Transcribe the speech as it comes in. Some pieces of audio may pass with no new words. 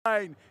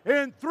In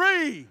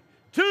 3,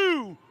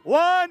 2,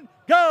 1,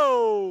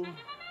 go!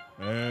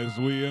 As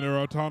we enter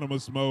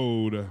autonomous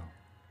mode,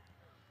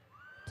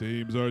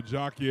 teams are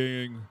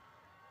jockeying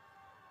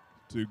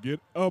to get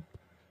up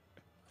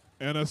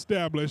and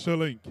establish a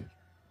link.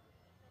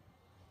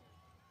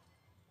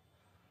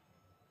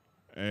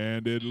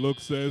 And it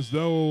looks as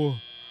though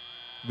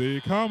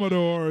the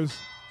Commodores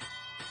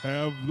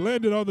have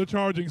landed on the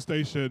charging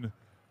station,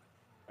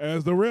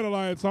 as the Red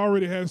Alliance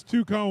already has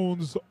 2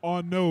 cones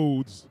on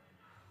nodes.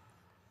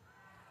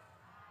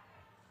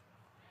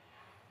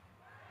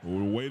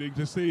 We're waiting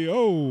to see,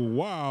 oh,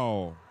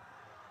 wow.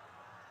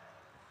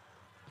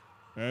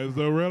 As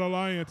the Red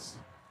Alliance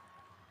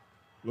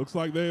looks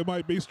like they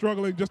might be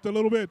struggling just a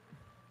little bit.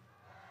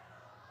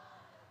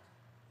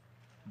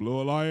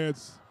 Blue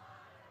Alliance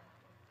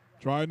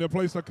trying to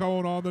place a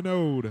cone on the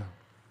node.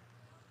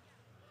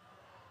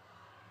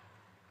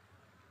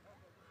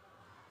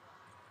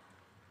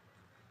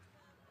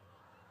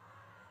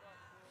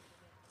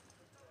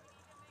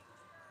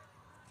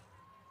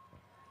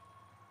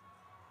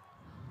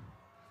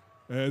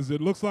 As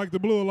it looks like the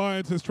Blue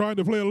Alliance is trying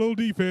to play a little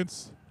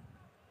defense.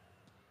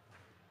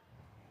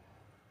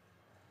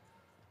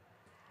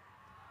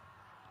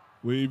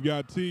 We've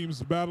got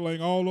teams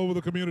battling all over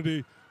the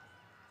community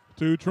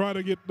to try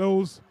to get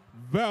those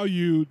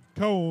valued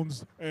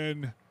cones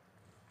and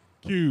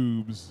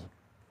cubes.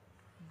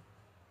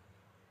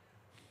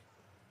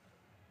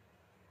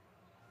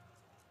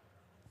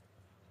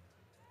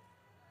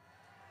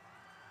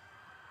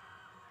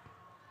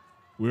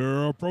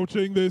 We're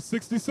approaching the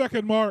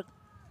 60-second mark.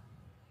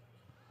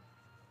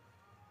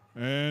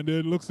 And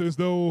it looks as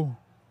though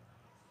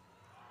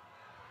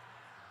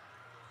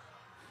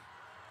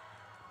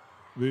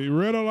the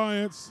Red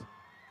Alliance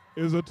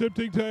is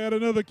attempting to add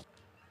another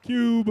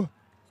cube.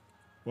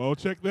 Well,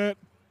 check that.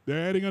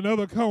 They're adding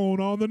another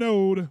cone on the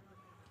node.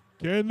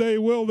 Can they?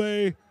 Will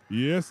they?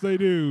 Yes, they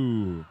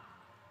do.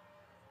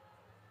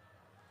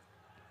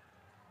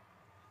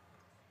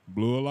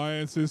 Blue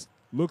Alliance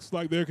looks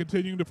like they're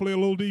continuing to play a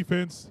little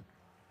defense.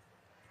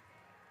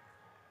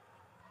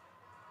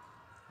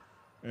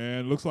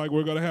 And looks like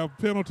we're going to have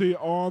penalty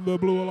on the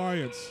Blue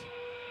Alliance.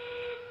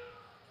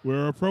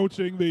 We're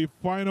approaching the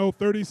final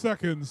 30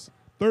 seconds.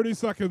 30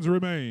 seconds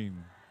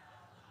remain.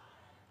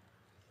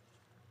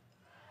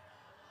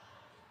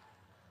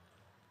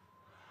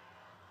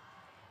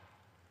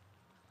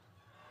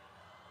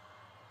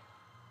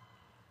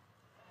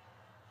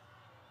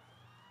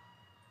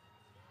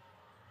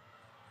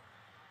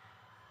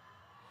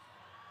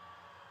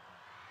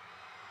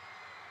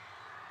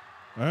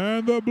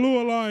 And the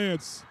Blue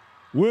Alliance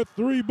with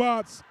 3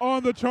 bots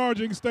on the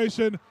charging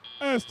station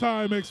as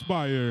time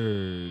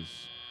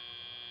expires.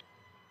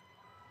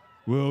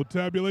 We'll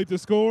tabulate the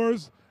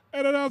scores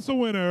and announce a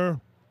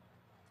winner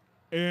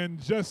in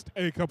just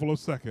a couple of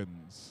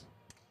seconds.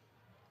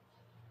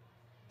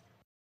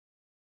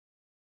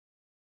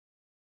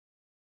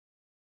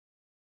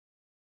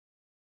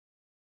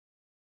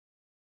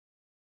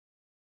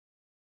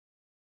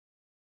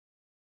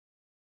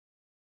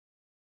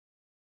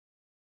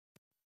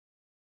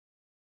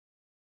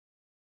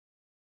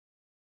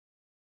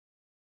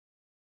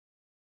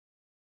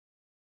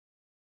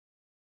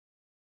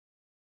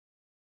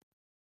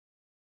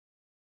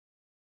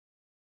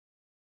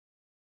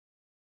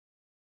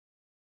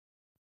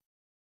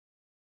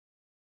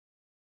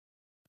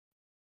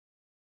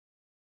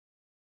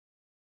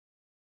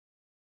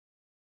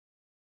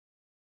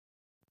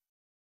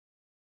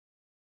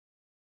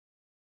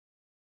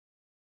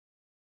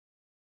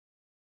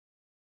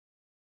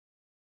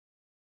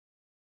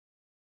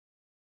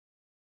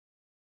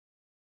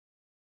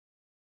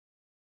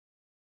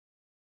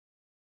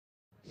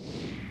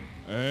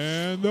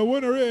 And the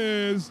winner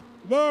is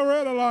the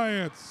Red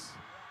Alliance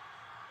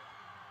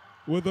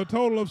with a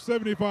total of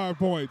 75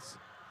 points,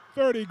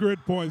 30 grid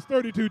points,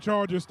 32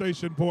 charger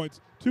station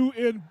points, 2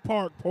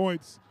 in-park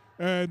points,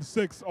 and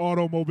 6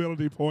 auto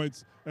mobility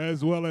points,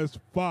 as well as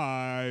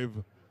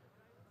 5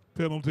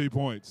 penalty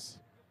points.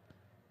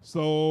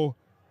 So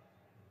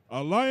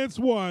Alliance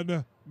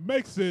 1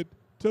 makes it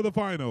to the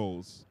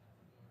finals.